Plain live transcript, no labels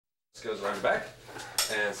This goes around your back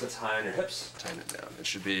and sits high on your hips. Tighten it down. It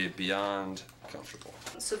should be beyond comfortable.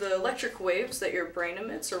 So the electric waves that your brain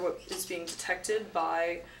emits are what is being detected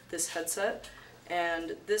by this headset.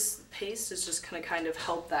 And this paste is just going to kind of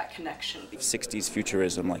help that connection. 60s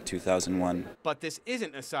futurism like 2001. But this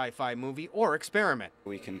isn't a sci-fi movie or experiment.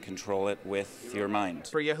 We can control it with your mind.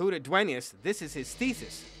 For Yehuda Duenas, this is his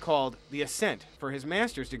thesis, called The Ascent, for his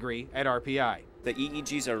master's degree at RPI. The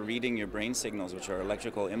EEGs are reading your brain signals, which are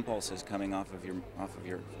electrical impulses coming off of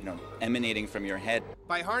your, emanating from your head.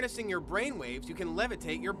 By harnessing your brain waves, you can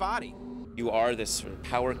levitate your body. You are this sort of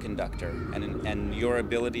power conductor, and your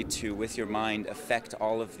ability to, with your mind, affect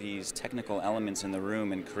all of these technical elements in the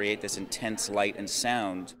room and create this intense light and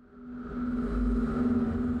sound.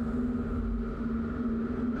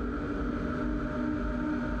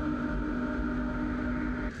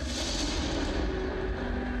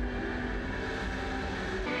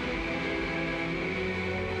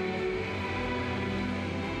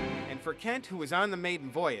 For Kent, who was on the maiden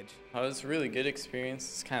voyage, it was a really good experience.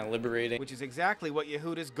 It's kind of liberating. Which is exactly what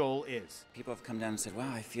Yehuda's goal is. People have come down and said,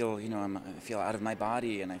 wow, I feel, I feel out of my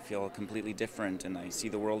body and I feel completely different and I see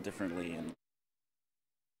the world differently. And